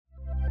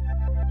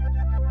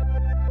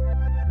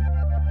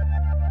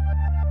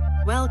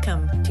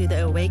Welcome to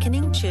the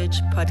Awakening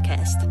Church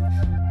podcast.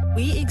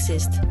 We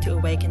exist to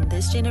awaken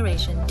this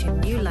generation to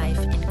new life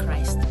in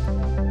Christ.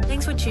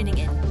 Thanks for tuning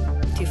in.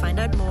 To find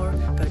out more,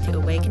 go to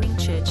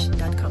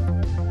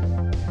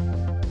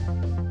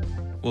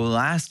awakeningchurch.com. Well,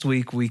 last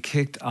week we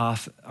kicked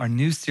off our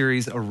new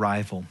series,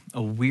 Arrival,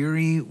 A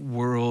Weary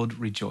World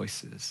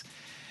Rejoices.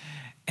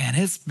 And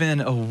it's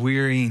been a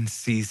wearying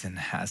season,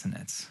 hasn't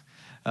it?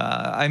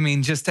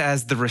 Just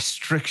as the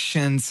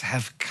restrictions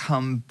have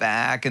come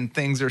back and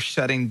things are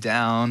shutting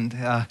down,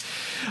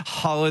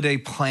 holiday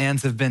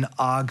plans have been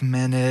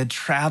augmented,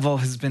 travel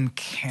has been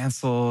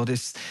canceled.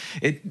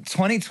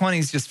 2020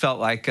 has just felt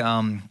like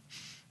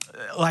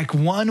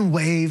one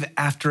wave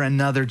after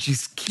another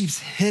just keeps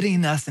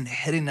hitting us, and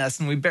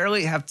we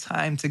barely have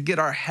time to get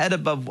our head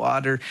above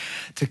water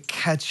to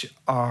catch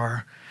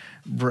our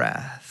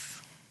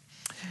breath.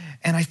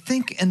 And I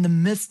think in the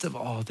midst of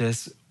all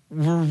this,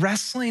 we're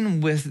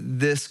wrestling with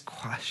this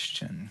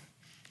question.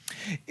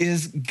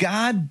 Is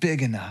God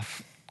big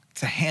enough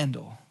to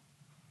handle?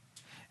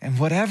 And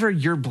whatever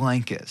your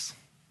blank is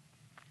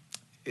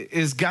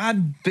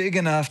God big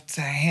enough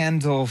to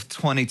handle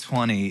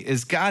 2020?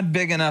 Is God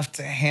big enough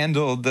to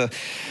handle the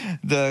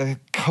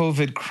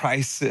COVID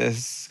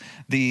crisis,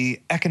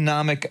 the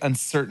economic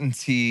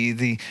uncertainty,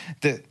 the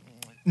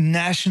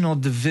national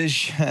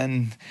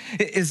division?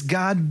 Is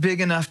God big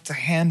enough to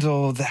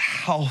handle the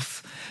health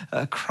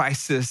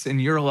crisis in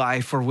your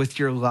life or with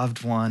your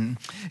loved one?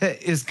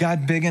 Is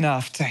God big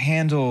enough to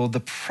handle the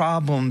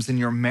problems in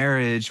your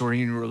marriage or in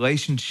your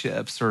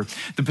relationships, or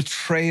the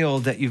betrayal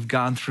that you've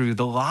gone through,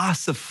 the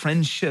loss of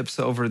friendships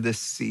over this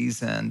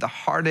season, the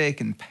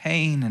heartache and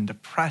pain and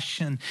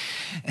depression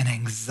and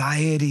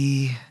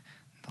anxiety,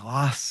 the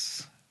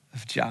loss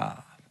of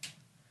job?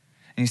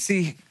 And you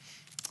see,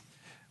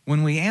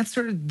 when we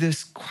answer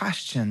this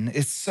question,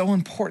 it's so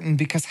important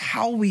because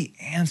how we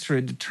answer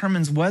it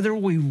determines whether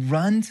we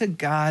run to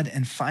God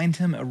and find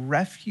him a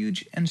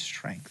refuge and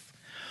strength,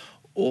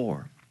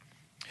 or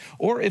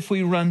if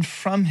we run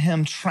from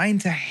him trying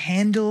to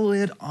handle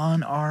it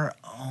on our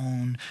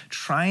own,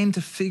 trying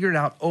to figure it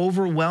out,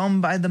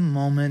 overwhelmed by the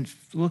moment,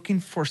 looking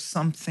for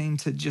something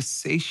to just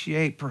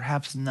satiate,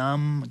 perhaps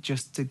numb,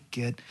 just to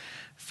get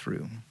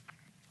through.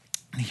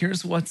 And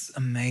here's what's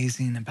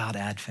amazing about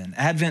Advent.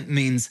 Advent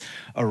means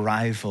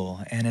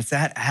arrival, and it's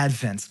at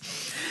Advent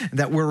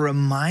that we're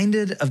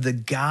reminded of the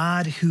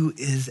God who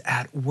is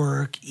at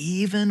work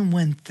even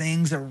when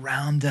things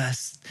around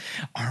us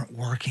aren't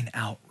working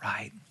out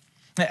right.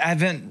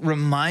 Advent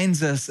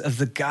reminds us of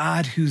the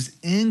God who's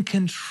in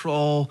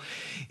control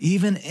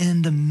even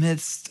in the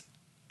midst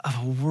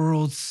of a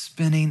world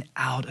spinning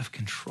out of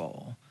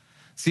control.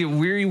 See, a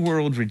weary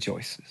world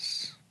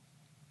rejoices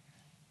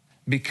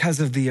because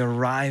of the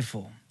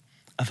arrival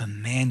of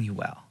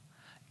Emmanuel,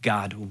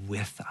 God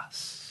with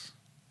us.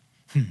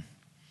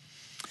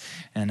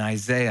 And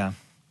Isaiah,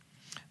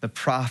 the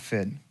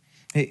prophet,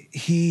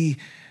 he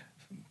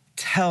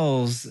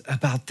tells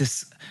about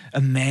this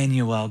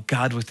Emmanuel,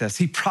 God with us.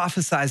 He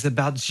prophesies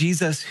about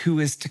Jesus who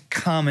is to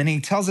come. And he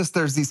tells us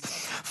there's these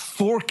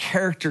 4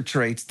 character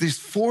traits, these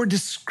 4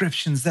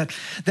 descriptions that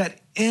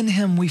in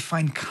him we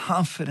find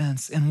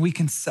confidence and we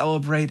can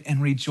celebrate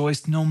and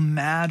rejoice no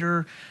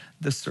matter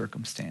the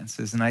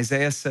circumstances. And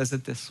Isaiah says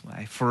it this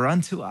way: for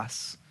unto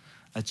us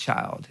a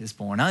child is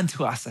born,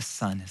 unto us a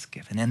son is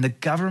given, and the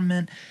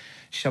government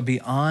shall be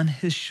on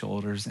his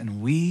shoulders,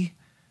 and we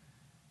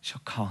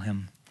shall call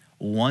him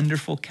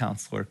Wonderful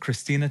Counselor.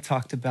 Christina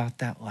talked about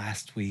that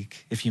last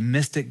week. If you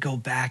missed it, go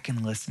back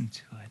and listen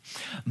to it.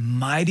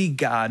 Mighty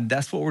God,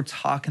 that's what we're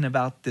talking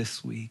about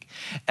this week.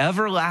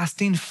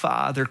 Everlasting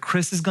Father,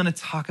 Chris is going to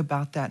talk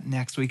about that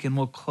next week, and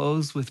we'll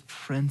close with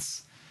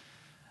Prince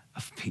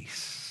of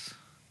Peace.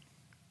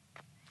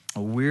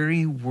 A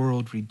weary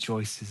world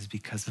rejoices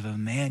because of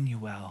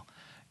Emmanuel,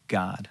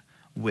 God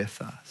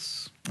with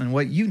us. And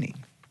what you need,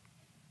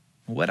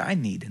 what I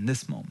need in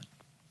this moment,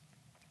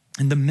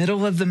 in the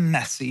middle of the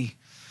messy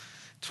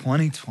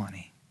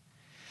 2020,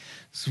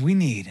 so we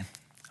need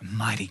a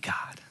mighty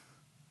God.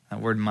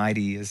 That word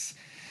mighty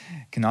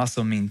can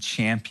also mean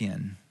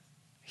champion,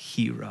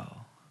 hero,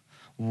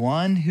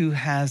 one who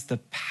has the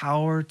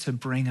power to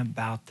bring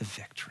about the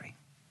victory.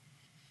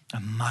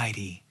 A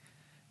mighty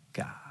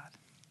God.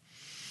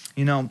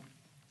 You know,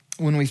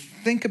 when we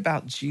think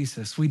about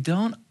Jesus, we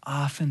don't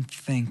often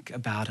think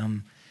about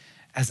him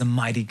as a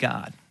mighty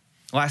God.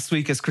 Last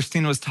week, as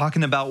Christina was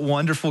talking about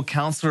Wonderful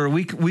Counselor,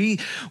 we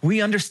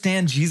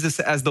understand Jesus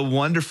as the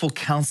Wonderful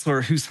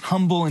Counselor who's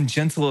humble and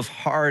gentle of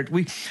heart.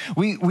 We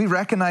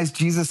recognize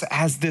Jesus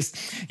as this,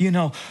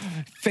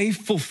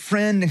 faithful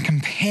friend and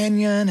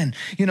companion. And,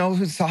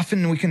 it's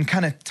often we can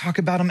kind of talk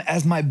about him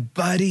as my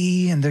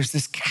buddy, and there's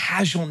this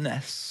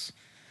casualness.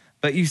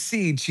 But you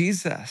see,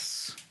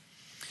 Jesus,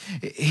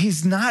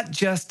 he's not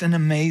just an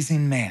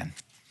amazing man.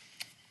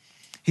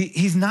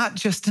 He's not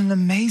just an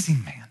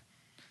amazing man.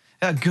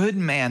 A good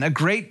man, a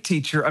great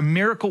teacher, a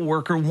miracle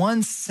worker,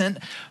 one sent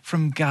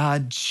from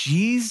God.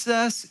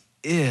 Jesus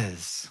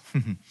is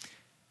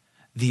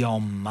the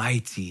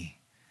Almighty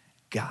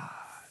God.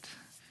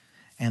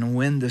 And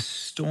when the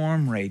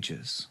storm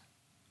rages,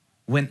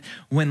 when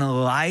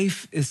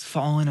life is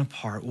falling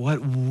apart, what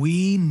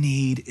we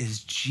need is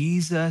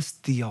Jesus,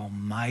 the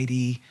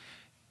Almighty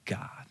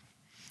God.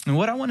 And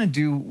what I want to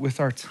do with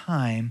our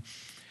time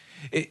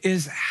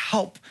is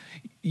help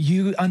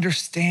you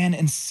understand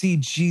and see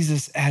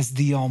Jesus as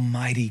the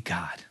Almighty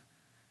God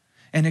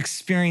and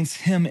experience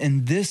him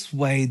in this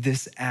way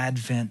this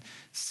Advent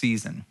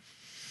season.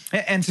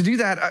 And to do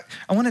that,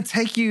 I want to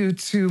take you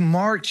to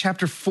Mark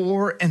chapter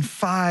 4 and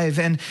 5.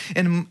 And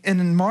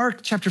in Mark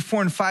chapter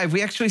 4 and 5,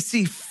 we actually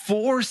see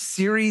 4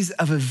 series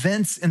of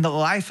events in the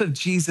life of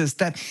Jesus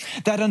that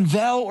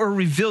unveil or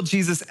reveal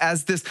Jesus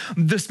as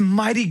this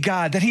mighty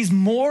God, that he's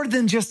more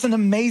than just an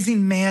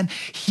amazing man.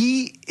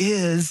 He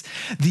is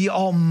the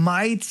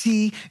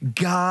Almighty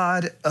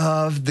God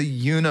of the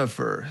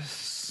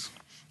universe.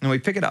 And we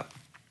pick it up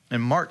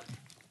in Mark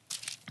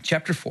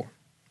chapter 4,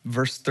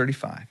 verse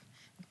 35.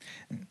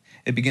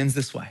 It begins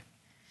this way.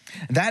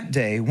 That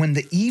day, when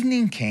the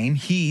evening came,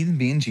 he,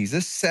 being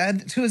Jesus,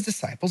 said to his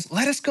disciples,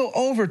 "Let us go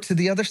over to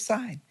the other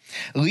side."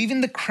 Leaving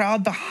the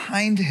crowd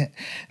behind him,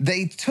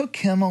 they took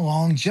him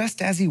along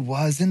just as he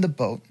was in the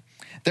boat.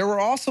 There were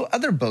also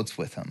other boats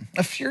with him.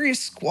 A furious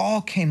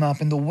squall came up,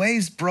 and the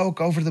waves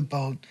broke over the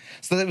boat,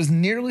 so that it was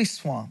nearly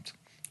swamped.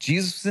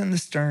 Jesus was in the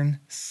stern,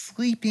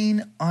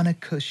 sleeping on a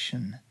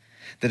cushion.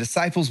 The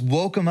disciples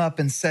woke him up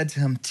and said to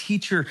him,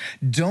 "Teacher,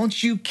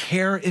 don't you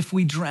care if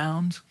we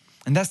drowned?"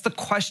 And that's the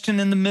question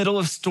in the middle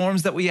of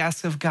storms that we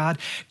ask of God.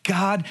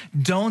 God,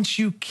 don't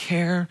you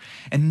care?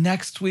 And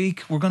next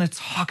week, we're going to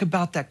talk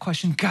about that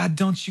question. God,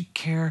 don't you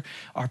care?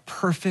 Our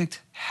perfect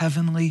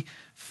heavenly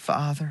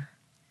Father.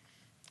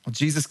 Well,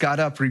 Jesus got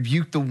up,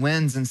 rebuked the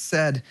winds, and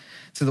said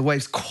to the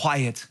waves,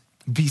 "Quiet,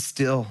 be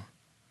still."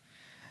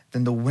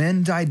 Then the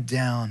wind died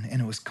down, and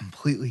it was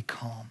completely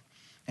calm.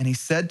 And he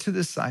said to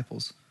the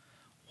disciples,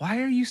 "Why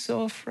are you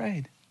so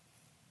afraid?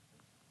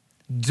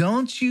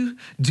 Do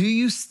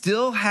you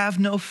still have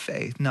no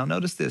faith?" Now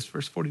notice this,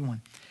 verse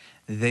 41.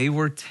 They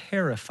were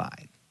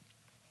terrified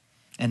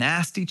and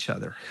asked each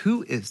other,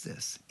 "Who is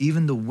this?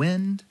 Even the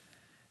wind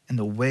and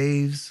the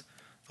waves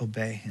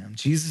obey him."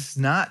 Jesus is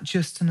not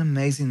just an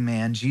amazing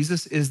man.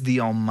 Jesus is the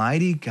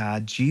Almighty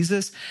God.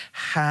 Jesus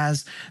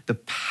has the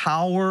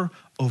power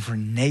over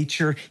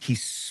nature. He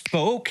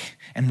spoke,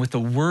 and with the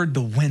word,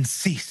 the wind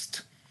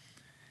ceased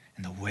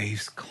and the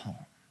waves calmed.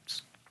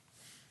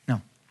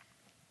 Now,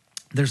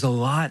 there's a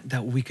lot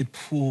that we could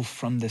pull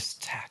from this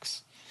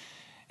text.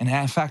 And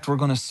in fact, we're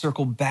going to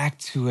circle back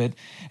to it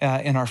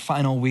in our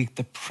final week,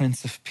 the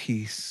Prince of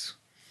Peace.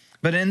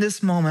 But in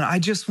this moment, I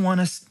just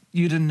want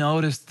you to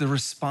notice the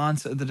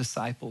response of the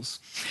disciples.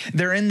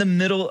 They're in the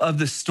middle of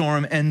the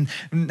storm. And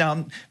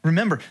now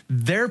remember,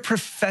 they're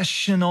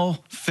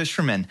professional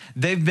fishermen.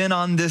 They've been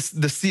on the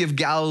Sea of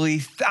Galilee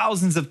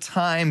thousands of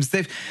times.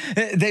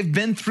 They've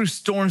been through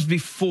storms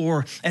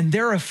before, and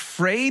they're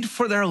afraid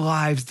for their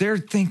lives. They're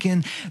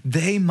thinking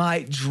they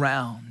might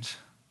drown.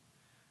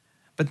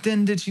 But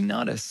then did you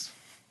notice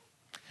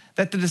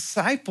that the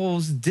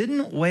disciples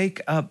didn't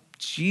wake up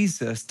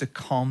Jesus to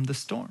calm the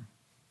storm?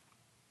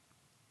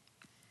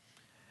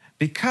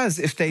 Because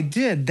if they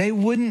did, they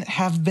wouldn't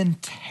have been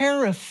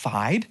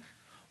terrified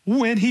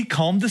when he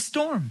calmed the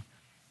storm.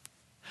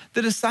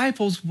 The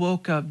disciples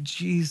woke up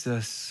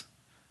Jesus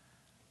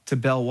to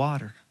bail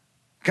water.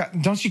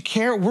 God, don't you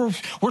care? We're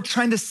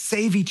trying to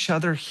save each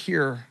other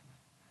here,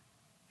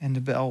 and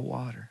to bail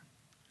water.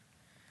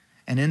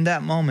 And in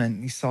that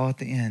moment, you saw at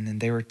the end, and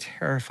they were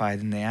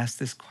terrified, and they asked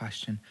this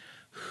question,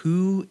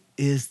 "Who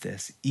is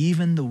this?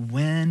 Even the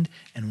wind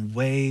and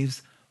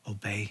waves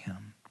obey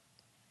him."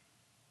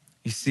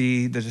 You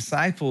see, the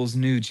disciples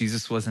knew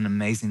Jesus was an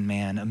amazing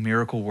man, a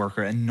miracle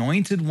worker,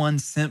 anointed one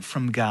sent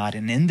from God.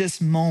 And in this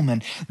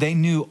moment, they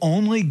knew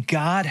only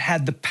God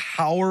had the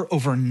power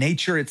over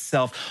nature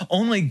itself.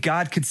 Only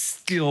God could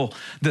still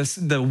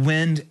the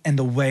wind and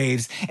the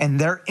waves.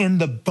 And they're in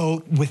the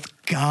boat with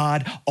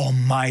God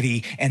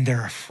Almighty, and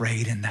they're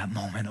afraid in that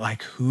moment.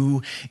 Like,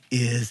 who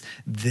is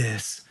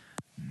this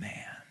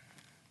man?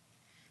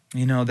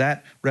 You know,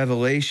 that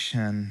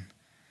revelation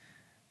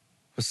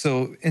was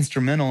so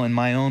instrumental in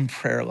my own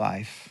prayer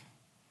life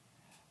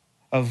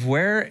of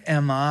where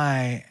am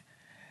I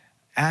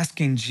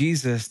asking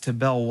Jesus to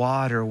bail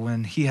water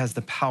when he has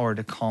the power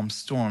to calm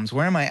storms?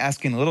 Where am I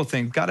asking little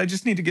things? God, I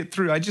just need to get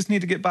through. I just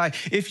need to get by.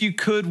 If you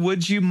could,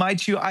 would you,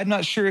 might you? I'm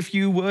not sure if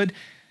you would.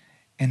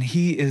 And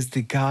he is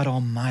the God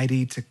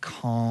Almighty to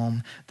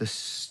calm the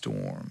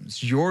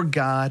storms. Your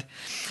God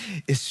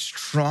is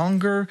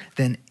stronger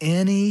than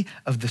any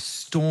of the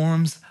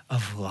storms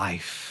of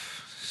life.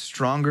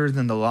 Stronger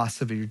than the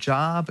loss of your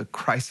job, a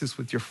crisis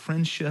with your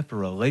friendship, a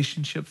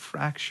relationship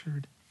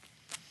fractured,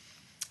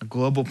 a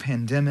global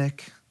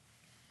pandemic,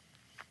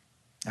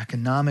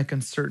 economic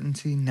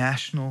uncertainty,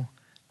 national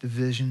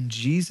division.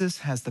 Jesus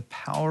has the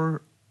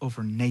power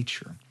over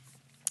nature.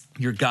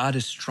 Your God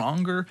is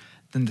stronger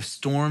than the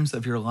storms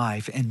of your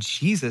life. And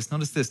Jesus,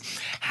 notice this,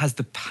 has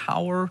the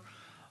power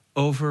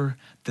over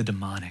the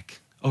demonic,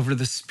 over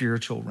the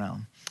spiritual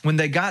realm. When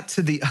they got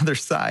to the other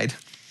side,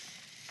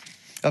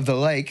 of the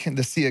lake,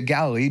 the Sea of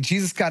Galilee,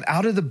 Jesus got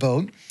out of the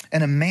boat,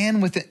 and a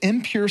man with an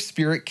impure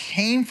spirit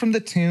came from the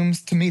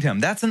tombs to meet him.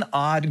 That's an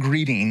odd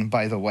greeting,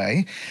 by the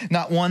way,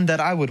 not one that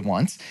I would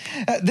want.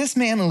 This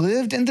man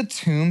lived in the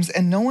tombs,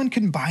 and no one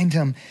could bind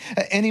him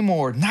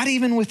anymore, not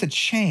even with a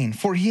chain,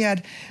 for he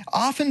had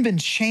often been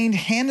chained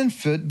hand and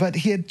foot, but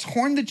he had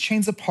torn the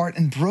chains apart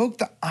and broke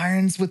the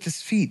irons with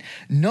his feet.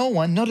 No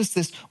one, notice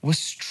this, was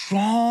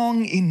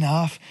strong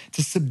enough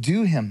to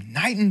subdue him.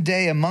 Night and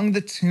day among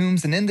the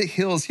tombs and in the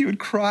hills, he would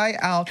cry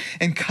out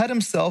and cut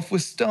himself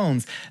with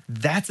stones.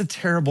 That's a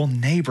terrible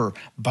neighbor,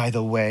 by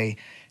the way,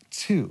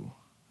 too.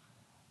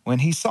 When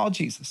he saw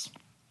Jesus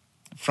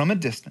from a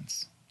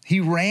distance, he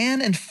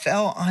ran and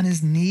fell on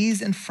his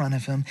knees in front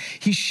of him.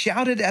 He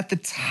shouted at the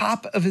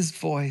top of his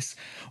voice,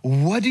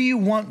 "What do you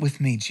want with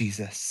me,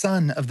 Jesus,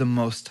 Son of the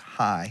Most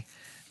High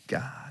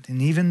God?"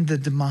 And even the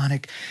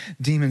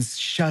demons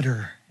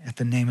shudder at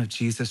the name of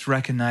Jesus,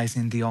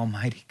 recognizing the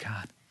Almighty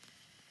God.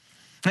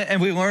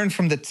 And we learn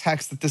from the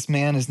text that this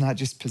man is not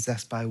just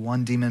possessed by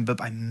one demon, but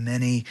by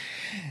many.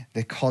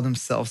 They call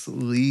themselves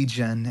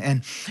Legion.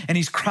 And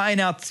he's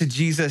crying out to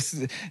Jesus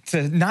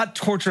to not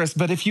torture us,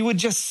 but if you would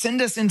just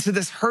send us into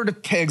this herd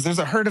of pigs. There's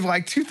a herd of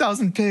like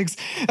 2,000 pigs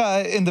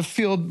in the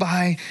field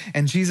by.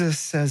 And Jesus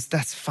says,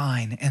 that's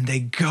fine. And they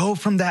go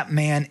from that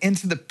man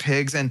into the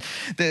pigs. And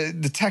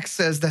the text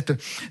says that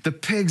the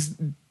pigs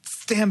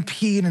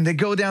stampede and they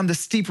go down the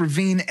steep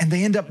ravine and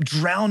they end up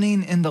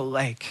drowning in the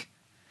lake.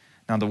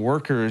 Now, the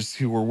workers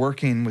who were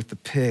working with the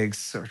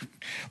pigs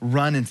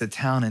run into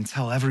town and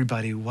tell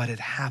everybody what had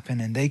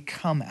happened. And they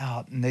come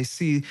out and they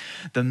see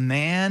the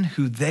man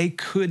who they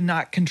could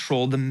not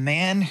control, the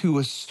man who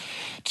was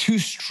too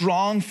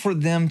strong for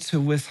them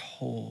to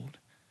withhold,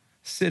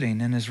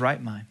 sitting in his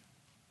right mind,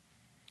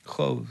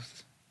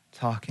 clothed,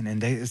 talking.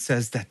 And it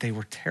says that they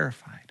were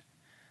terrified.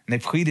 And they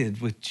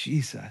pleaded with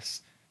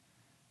Jesus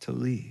to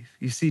leave.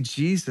 You see,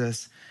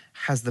 Jesus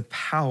has the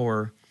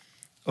power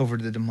over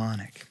the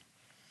demonic.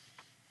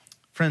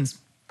 Friends,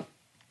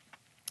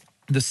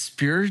 the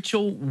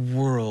spiritual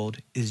world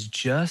is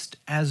just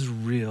as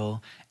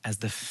real as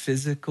the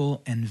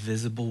physical and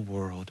visible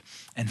world.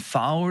 And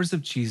followers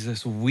of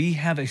Jesus, we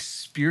have a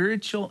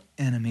spiritual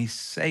enemy,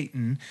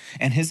 Satan,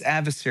 and his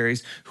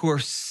adversaries who are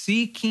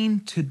seeking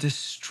to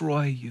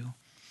destroy you.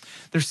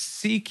 They're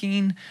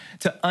seeking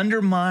to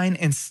undermine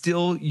and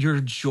steal your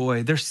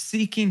joy. They're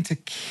seeking to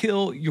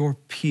kill your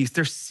peace.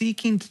 They're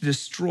seeking to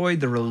destroy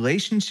the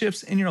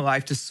relationships in your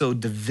life, to sow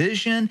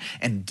division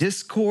and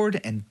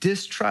discord and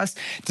distrust,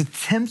 to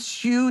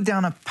tempt you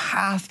down a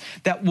path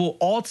that will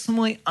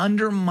ultimately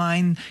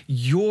undermine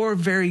your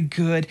very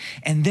good.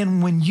 And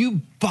then when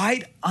you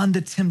bite on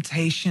the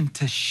temptation,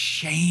 to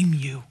shame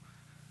you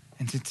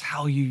and to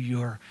tell you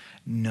you're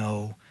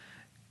no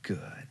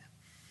good.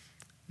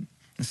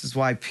 This is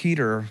why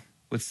Peter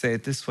would say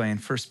it this way in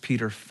 1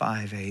 Peter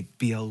 5:8,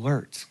 be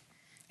alert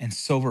and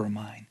sober in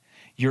mind.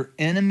 Your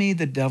enemy,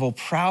 the devil,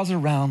 prowls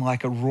around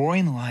like a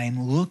roaring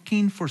lion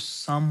looking for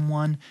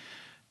someone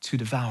to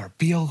devour.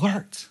 Be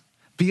alert,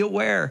 be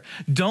aware,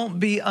 don't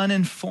be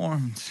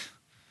uninformed.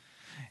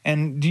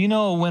 And do you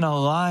know when a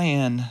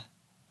lion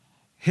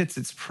hits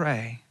its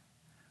prey?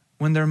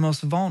 When they're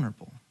most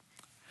vulnerable.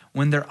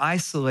 When they're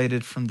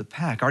isolated from the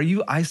pack. Are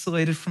you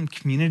isolated from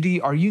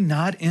community? Are you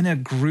not in a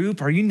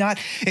group? Are you not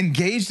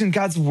engaged in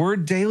God's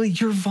word daily?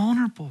 You're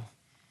vulnerable.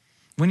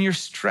 When you're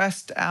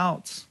stressed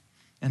out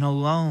and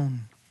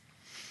alone,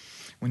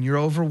 when you're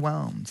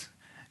overwhelmed,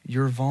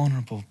 you're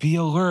vulnerable. Be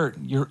alert.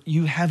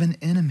 You have an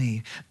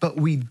enemy, but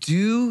we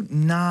do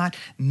not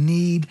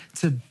need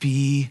to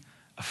be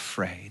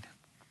afraid.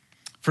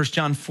 1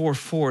 John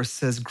 4:4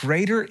 says,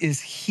 greater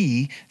is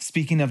he,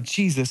 speaking of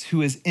Jesus,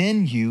 who is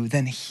in you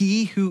than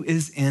he who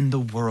is in the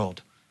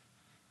world.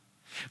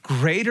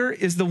 Greater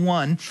is the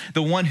one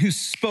who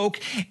spoke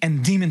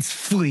and demons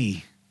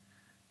flee,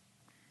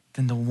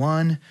 than the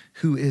one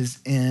who is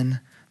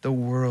in the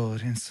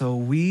world. And so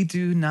we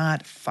do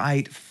not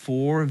fight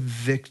for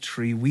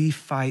victory. We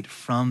fight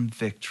from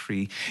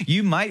victory.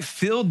 You might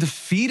feel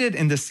defeated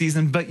in this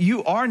season, but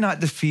you are not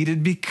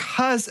defeated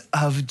because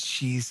of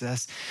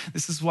Jesus.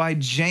 This is why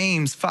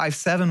James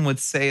 5:7 would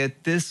say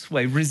it this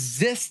way,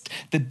 resist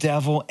the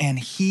devil and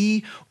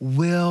he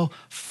will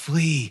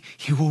flee.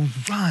 He will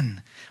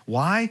run.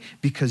 Why?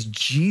 Because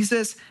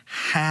Jesus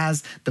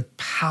has the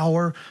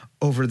power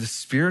over the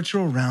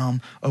spiritual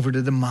realm, over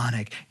the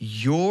demonic.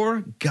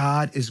 Your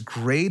God is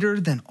greater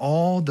than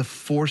all the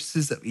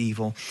forces of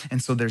evil.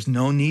 And so there's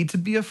no need to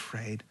be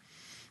afraid.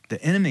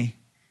 The enemy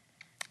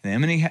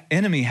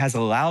has a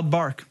loud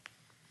bark,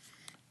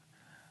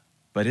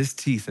 but his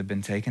teeth have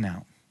been taken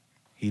out.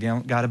 He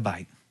don't got a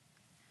bite.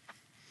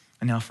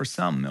 And now for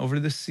some over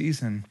this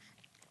season,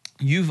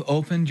 you've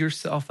opened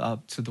yourself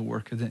up to the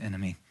work of the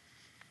enemy.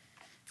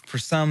 For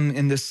some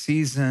in this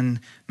season,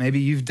 maybe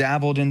you've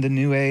dabbled in the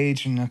new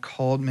age and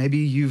occult. Maybe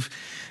you've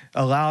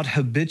allowed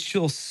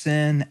habitual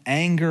sin,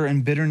 anger,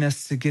 and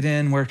bitterness to get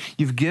in where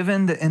you've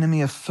given the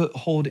enemy a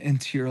foothold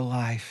into your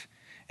life.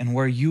 and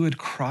where you would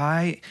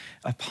cry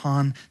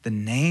upon the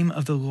name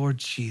of the Lord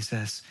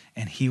Jesus,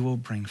 and he will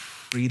bring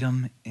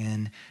freedom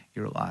in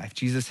your life.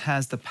 Jesus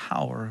has the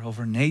power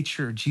over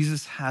nature.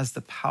 Jesus has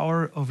the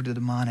power over the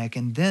demonic.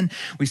 And then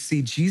we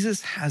see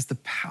Jesus has the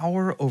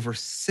power over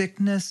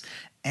sickness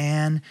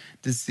and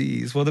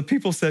disease. Well, the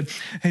people said,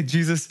 hey,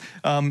 Jesus,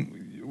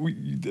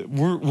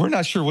 we're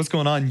not sure what's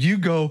going on. You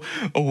go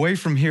away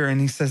from here. And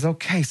he says,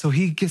 okay. So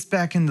he gets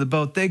back into the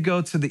boat. They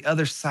go to the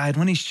other side.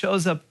 When he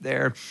shows up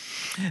there,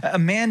 a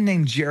man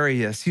named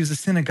Jairus, he was a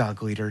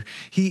synagogue leader.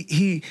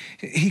 He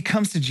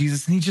comes to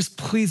Jesus and he just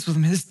pleads with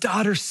him. His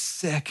daughter's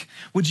sick.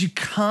 Would you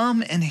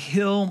come and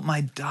heal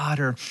my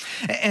daughter?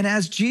 And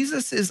as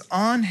Jesus is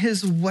on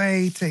his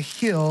way to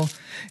heal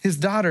his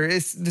daughter,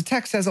 the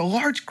text says a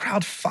large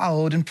crowd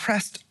followed and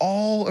pressed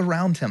all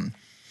around him.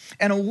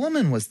 And a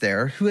woman was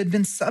there who had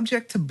been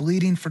subject to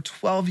bleeding for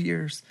 12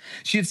 years.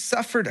 She had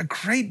suffered a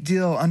great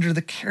deal under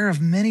the care of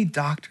many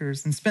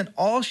doctors and spent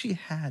all she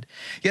had.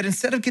 Yet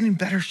instead of getting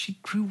better, she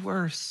grew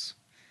worse.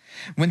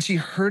 When she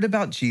heard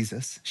about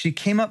Jesus, she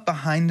came up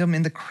behind him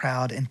in the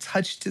crowd and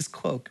touched his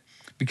cloak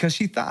because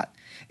she thought,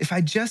 if I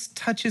just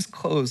touch his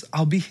clothes,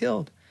 I'll be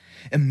healed.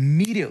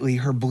 Immediately,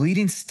 her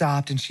bleeding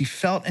stopped and she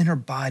felt in her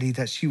body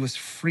that she was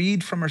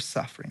freed from her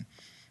suffering.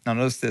 Now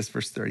notice this,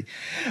 verse 30.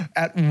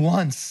 At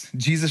once,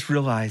 Jesus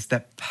realized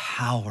that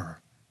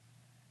power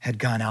had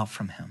gone out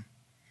from him.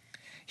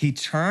 He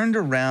turned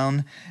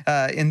around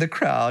in the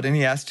crowd and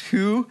he asked,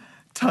 who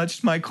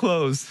touched my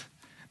clothes?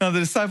 Now the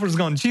disciples are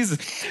going, Jesus,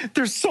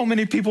 there's so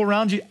many people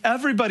around you.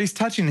 Everybody's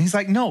touching. And he's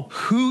like, no,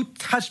 who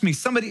touched me?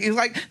 They're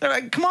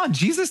like, come on,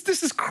 Jesus,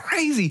 this is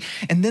crazy.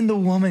 And then the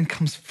woman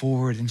comes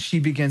forward and she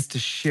begins to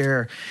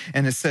share.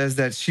 And it says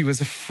that she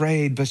was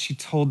afraid, but she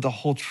told the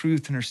whole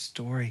truth in her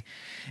story.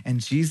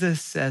 And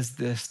Jesus says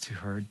this to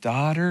her,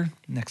 daughter,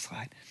 next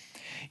slide,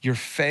 your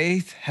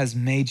faith has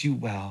made you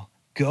well.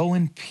 Go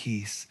in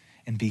peace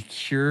and be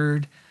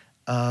cured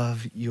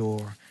of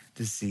your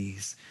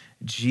disease.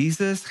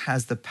 Jesus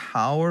has the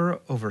power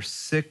over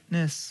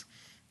sickness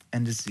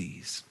and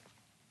disease.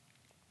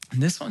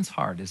 And this one's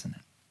hard, isn't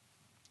it?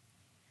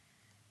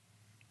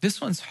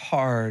 This one's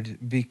hard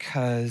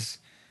because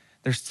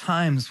there's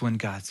times when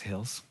God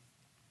heals,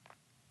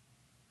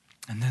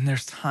 and then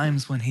there's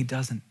times when he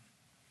doesn't.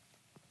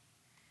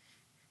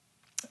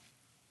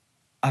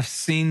 I've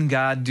seen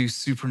God do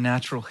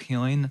supernatural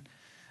healing.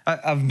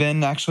 I've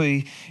been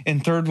actually in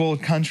third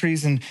world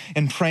countries and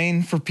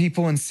praying for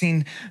people and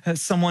seen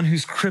someone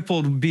who's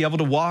crippled be able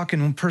to walk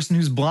and a person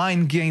who's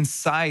blind gain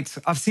sight.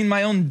 I've seen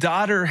my own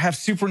daughter have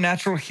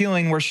supernatural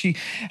healing where she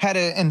had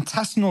an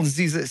intestinal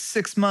disease at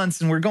 6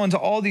 months, and we're going to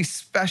all these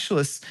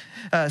specialists,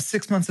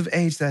 6 months of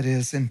age that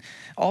is, and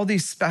all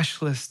these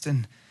specialists,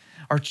 and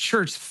our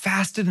church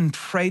fasted and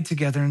prayed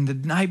together, and the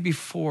night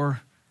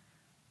before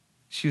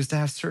she was to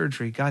have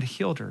surgery, God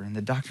healed her, and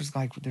the doctor's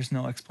like, there's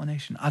no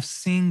explanation. I've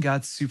seen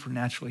God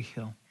supernaturally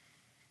heal.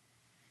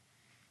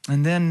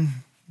 And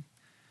then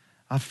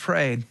I've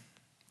prayed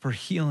for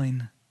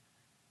healing,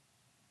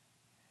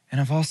 and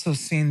I've also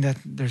seen that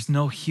there's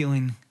no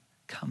healing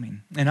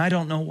coming, and I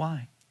don't know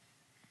why.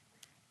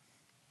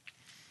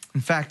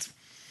 In fact,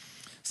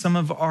 some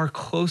of our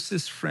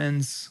closest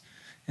friends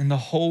in the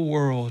whole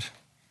world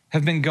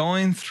have been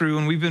going through,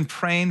 and we've been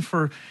praying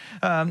for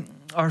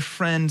our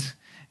friend,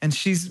 and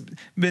she's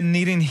been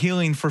needing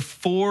healing for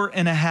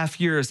 4.5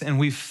 years. And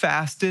we've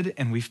fasted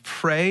and we've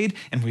prayed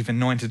and we've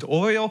anointed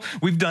oil.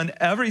 We've done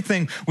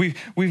everything.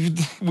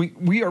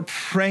 We are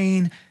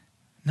praying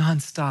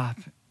nonstop.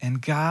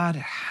 And God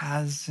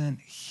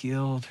hasn't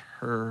healed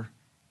her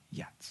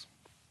yet.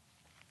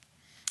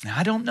 Now,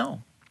 I don't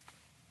know.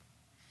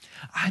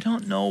 I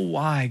don't know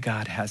why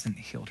God hasn't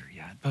healed her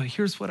yet. But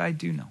here's what I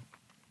do know.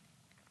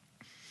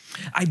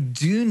 I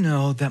do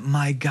know that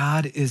my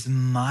God is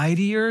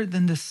mightier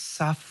than the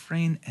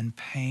suffering and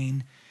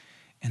pain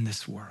in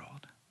this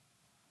world.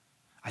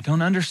 I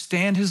don't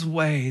understand his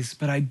ways,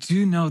 but I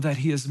do know that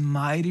he is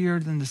mightier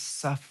than the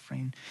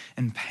suffering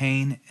and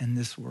pain in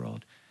this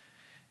world.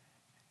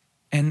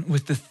 And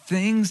with the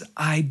things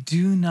I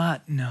do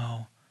not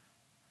know,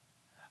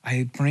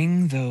 I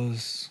bring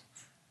those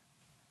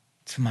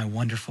to my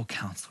wonderful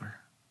counselor.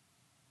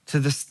 To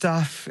the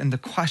stuff and the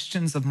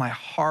questions of my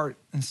heart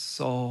and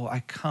soul, I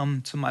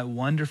come to my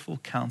wonderful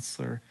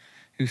counselor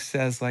who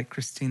says, like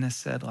Christina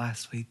said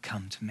last week,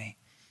 come to me,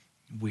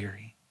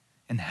 weary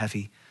and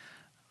heavy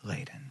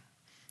laden.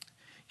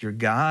 Your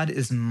God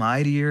is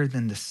mightier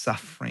than the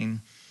suffering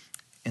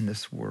in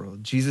this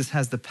world. Jesus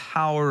has the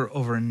power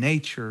over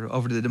nature,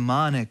 over the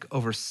demonic,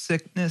 over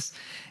sickness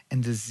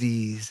and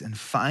disease. And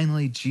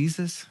finally,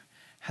 Jesus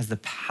has the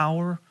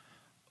power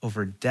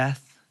over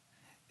death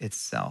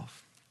itself.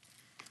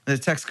 The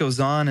text goes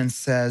on and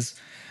says,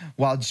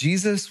 while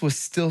Jesus was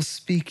still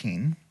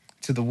speaking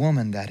to the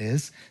woman, that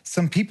is,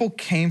 some people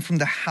came from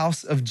the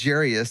house of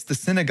Jairus, the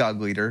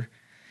synagogue leader.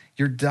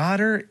 Your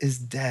daughter is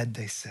dead,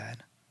 they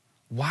said.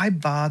 Why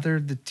bother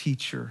the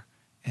teacher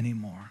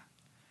anymore?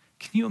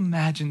 Can you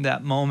imagine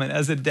that moment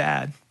as a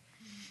dad?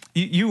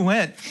 You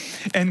went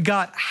and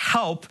got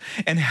help,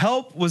 and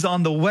help was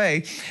on the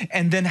way,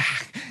 and then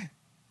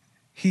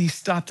he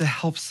stopped to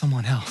help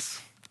someone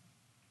else.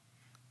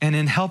 And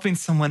in helping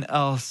someone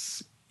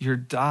else, your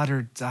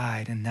daughter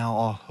died, and now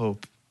all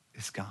hope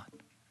is gone.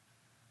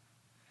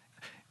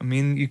 I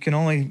mean, you can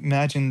only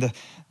imagine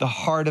the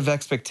heart of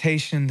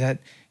expectation that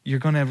you're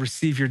going to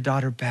receive your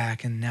daughter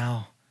back, and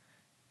now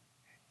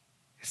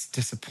it's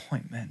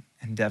disappointment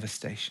and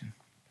devastation.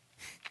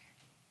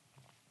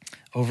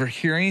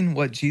 Overhearing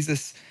what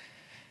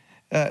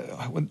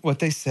what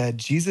they said,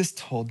 Jesus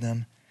told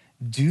them,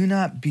 "Do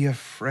not be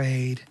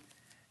afraid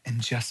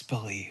and just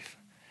believe."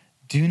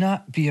 Do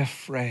not be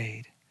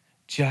afraid,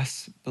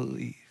 just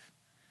believe.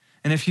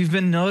 And if you've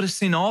been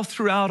noticing all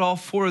throughout all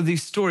four of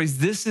these stories,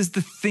 this is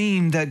the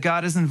theme that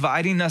God is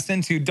inviting us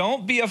into.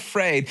 Don't be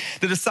afraid.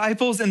 The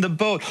disciples in the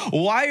boat,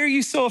 why are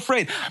you so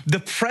afraid? The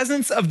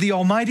presence of the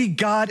Almighty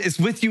God is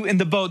with you in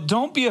the boat.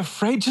 Don't be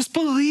afraid, just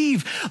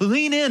believe.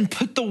 Lean in,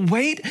 put the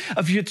weight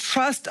of your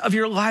trust of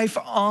your life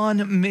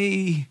on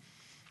me.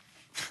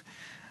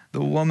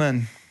 The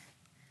woman,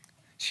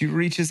 she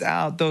reaches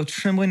out, though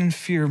trembling in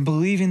fear,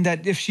 believing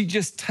that if she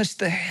just touched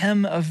the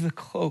hem of the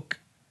cloak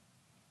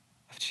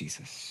of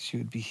Jesus, she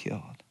would be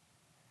healed.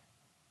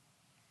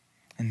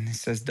 And he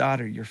says,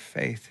 "Daughter, your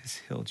faith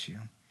has healed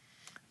you."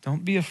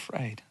 Don't be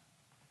afraid.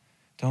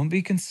 Don't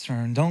be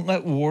concerned. Don't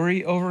let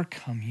worry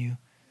overcome you.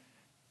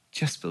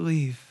 Just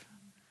believe.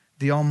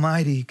 The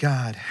Almighty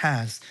God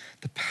has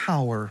the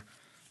power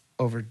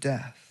over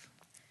death.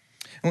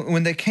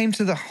 When they came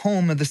to the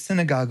home of the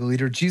synagogue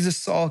leader, Jesus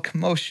saw a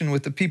commotion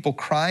with the people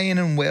crying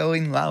and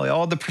wailing loudly.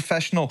 All the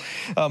professional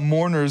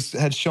mourners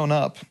had shown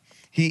up.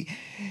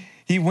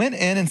 He went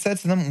in and said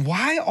to them,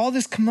 "Why all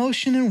this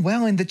commotion and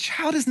wailing? The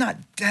child is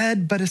not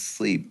dead, but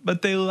asleep."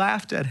 But they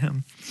laughed at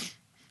him.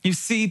 You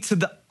see, to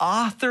the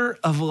author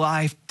of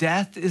life,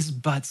 death is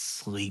but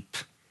sleep.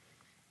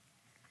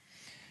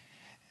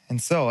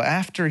 And so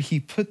after he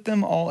put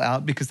them all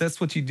out, because that's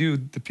what you do,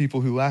 the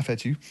people who laugh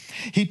at you,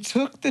 he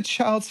took the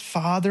child's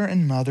father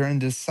and mother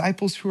and the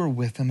disciples who were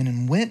with him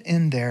and went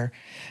in there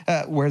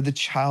where the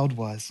child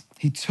was.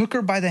 He took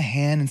her by the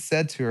hand and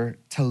said to her,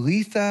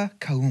 "Talitha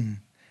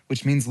koum,"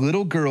 which means,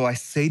 "Little girl, I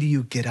say to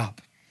you, get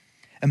up."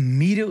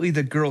 Immediately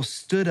the girl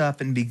stood up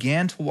and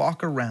began to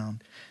walk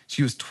around.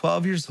 She was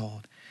 12 years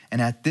old.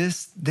 And at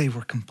this, they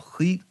were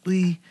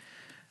completely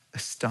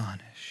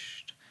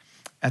astonished.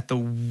 At the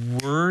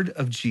word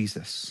of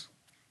Jesus,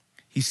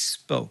 he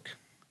spoke.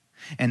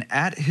 And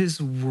at his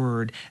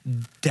word,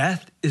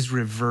 death is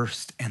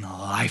reversed and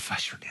life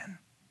ushered in.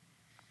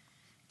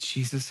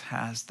 Jesus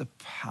has the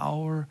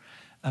power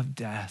of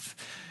death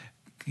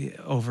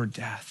over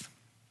death.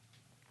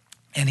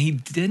 And he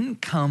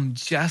didn't come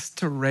just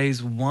to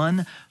raise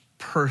one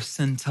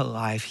person to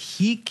life.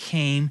 He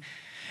came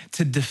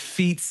to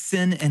defeat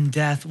sin and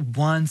death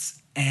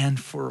once and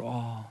for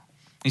all.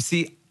 You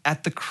see,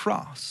 at the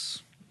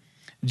cross,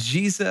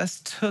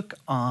 Jesus took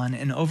on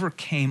and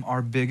overcame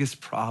our biggest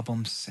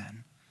problem,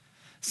 sin.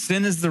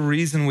 Sin is the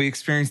reason we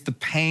experience the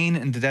pain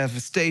and the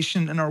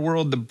devastation in our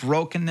world, the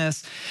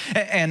brokenness,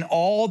 and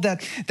all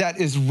that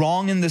is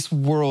wrong in this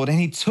world. And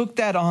he took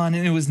that on,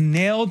 and it was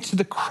nailed to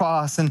the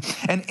cross. And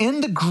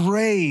in the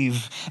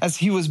grave, as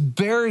he was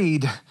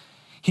buried,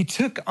 he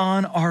took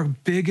on our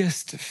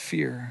biggest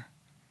fear.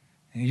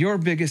 Your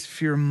biggest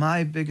fear,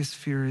 my biggest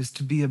fear, is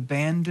to be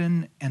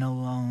abandoned and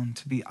alone,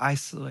 to be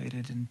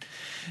isolated and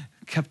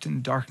kept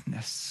in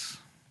darkness.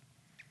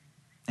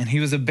 And he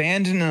was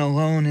abandoned and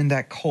alone in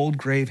that cold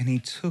grave, and he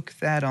took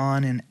that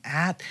on. And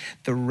at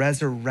the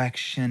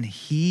resurrection,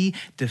 he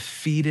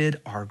defeated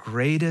our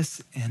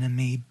greatest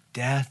enemy,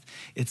 death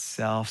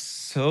itself,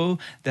 so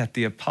that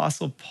the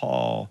Apostle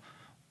Paul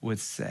would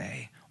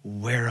say,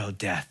 "Where, O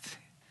death,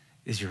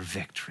 is your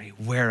victory?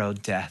 Where, O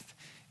death,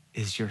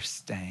 is your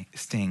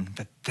sting?"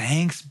 But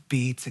thanks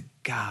be to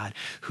God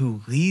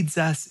who leads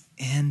us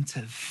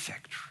into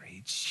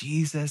victory.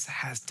 Jesus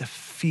has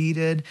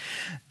defeated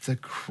the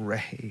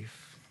grave.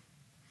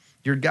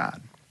 Your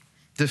God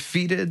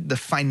defeated the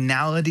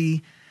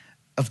finality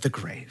of the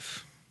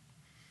grave.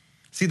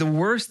 See, the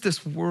worst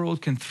this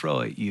world can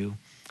throw at you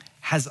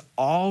has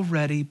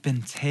already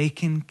been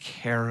taken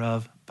care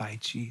of by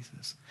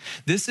Jesus.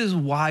 This is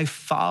why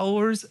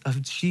followers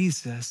of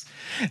Jesus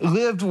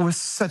lived with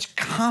such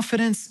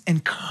confidence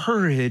and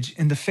courage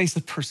in the face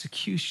of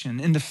persecution,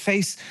 in the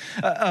face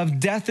of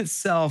death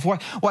itself,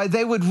 why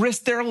they would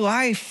risk their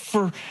life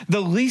for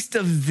the least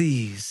of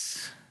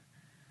these.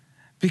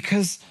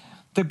 Because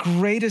the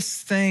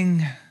greatest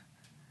thing,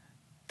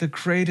 the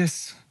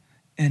greatest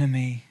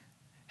enemy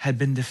had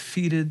been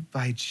defeated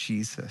by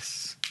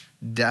Jesus,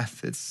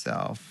 death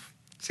itself.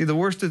 See, the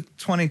worst that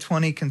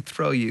 2020 can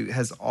throw you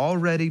has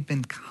already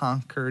been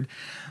conquered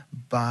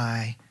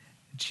by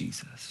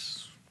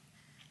Jesus.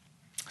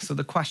 So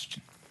the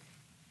question,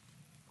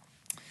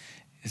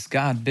 is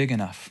God big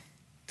enough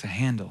to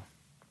handle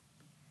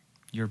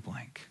your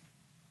blank?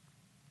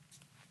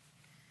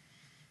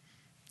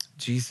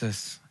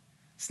 Jesus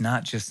is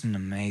not just an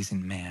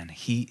amazing man.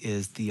 He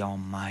is the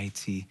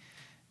Almighty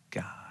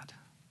God.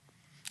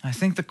 I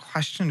think the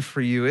question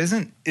for you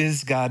isn't,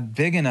 is God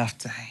big enough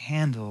to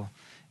handle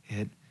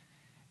it?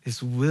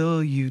 Is,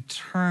 will you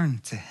turn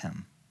to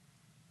him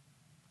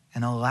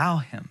and allow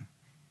him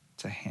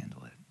to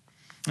handle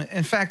it?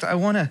 In fact, I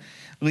want to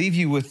leave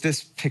you with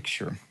this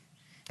picture.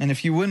 And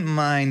if you wouldn't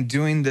mind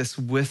doing this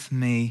with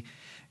me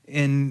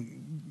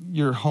in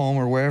your home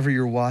or wherever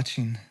you're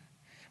watching,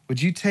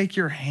 would you take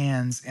your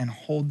hands and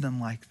hold them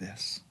like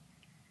this?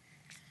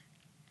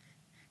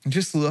 And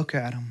just look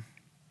at them.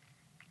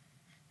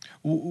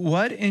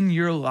 What in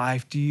your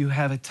life do you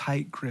have a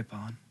tight grip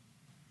on?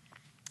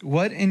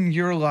 What in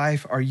your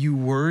life are you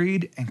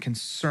worried and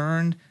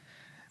concerned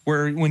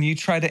where when you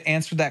try to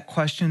answer that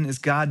question, is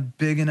God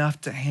big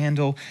enough to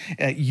handle?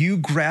 You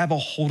grab a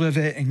hold of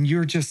it and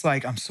you're just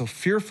like, I'm so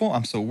fearful.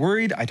 I'm so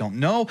worried. I don't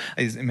know.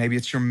 Maybe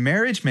it's your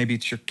marriage. Maybe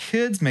it's your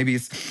kids. Maybe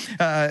it's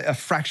a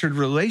fractured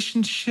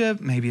relationship.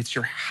 Maybe it's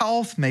your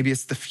health. Maybe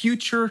it's the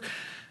future.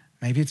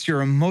 Maybe it's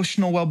your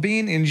emotional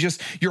well-being. And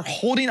you're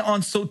holding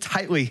on so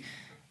tightly.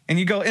 And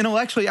you go,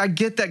 intellectually, I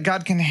get that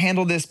God can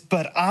handle this,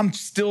 but I'm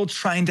still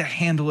trying to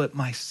handle it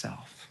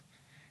myself.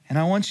 And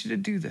I want you to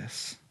do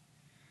this.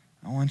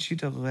 I want you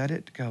to let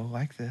it go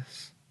like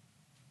this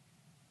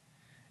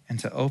and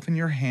to open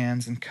your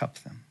hands and cup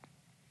them.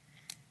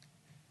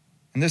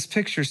 And this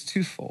picture is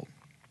twofold.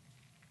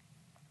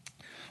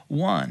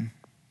 One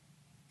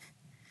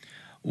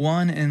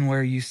in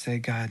where you say,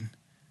 God,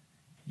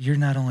 you're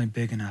not only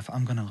big enough,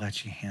 I'm going to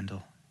let you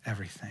handle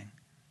everything.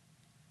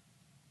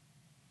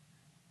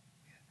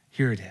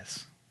 Here it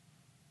is.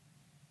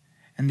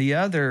 And the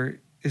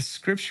other is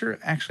Scripture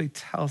actually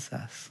tells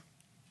us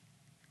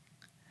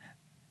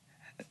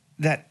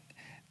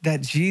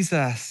that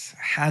Jesus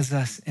has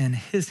us in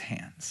his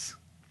hands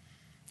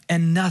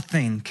and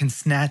nothing can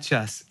snatch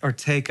us or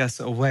take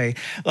us away.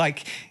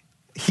 Like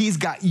he's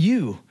got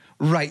you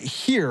right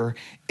here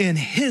in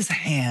his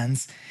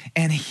hands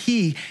and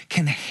he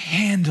can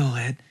handle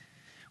it.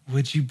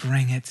 Would you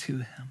bring it to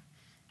him?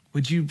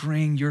 Would you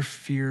bring your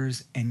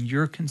fears and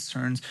your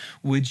concerns?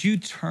 Would you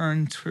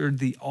turn toward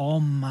the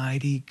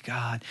Almighty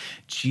God,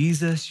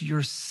 Jesus,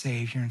 your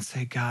Savior, and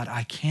say, God,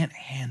 I can't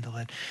handle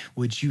it.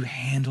 Would you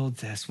handle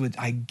this? Would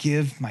I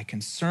give my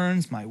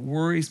concerns, my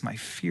worries, my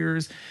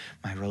fears,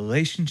 my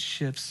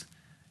relationships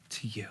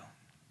to you?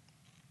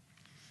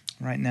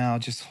 Right now,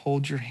 just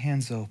hold your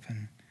hands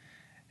open.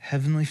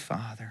 Heavenly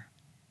Father,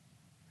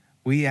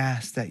 we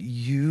ask that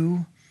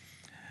you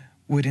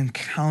would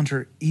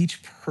encounter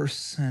each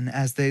person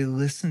as they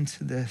listen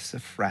to this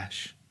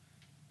afresh.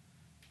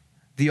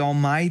 The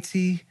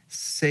Almighty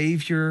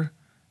Savior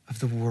of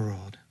the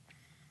world,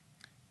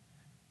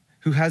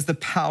 who has the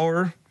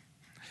power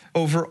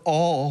over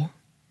all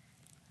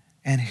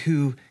and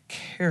who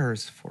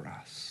cares for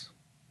us.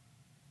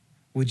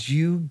 Would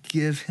you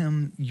give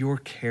him your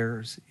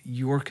cares,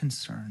 your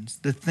concerns,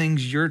 the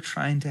things you're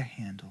trying to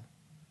handle?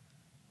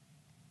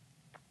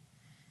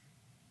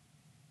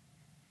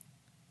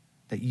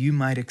 That you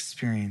might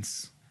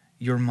experience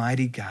your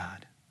mighty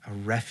God, a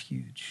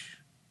refuge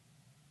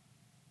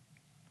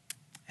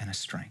and a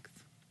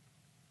strength.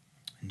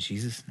 In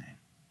Jesus' name,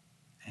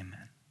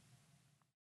 amen.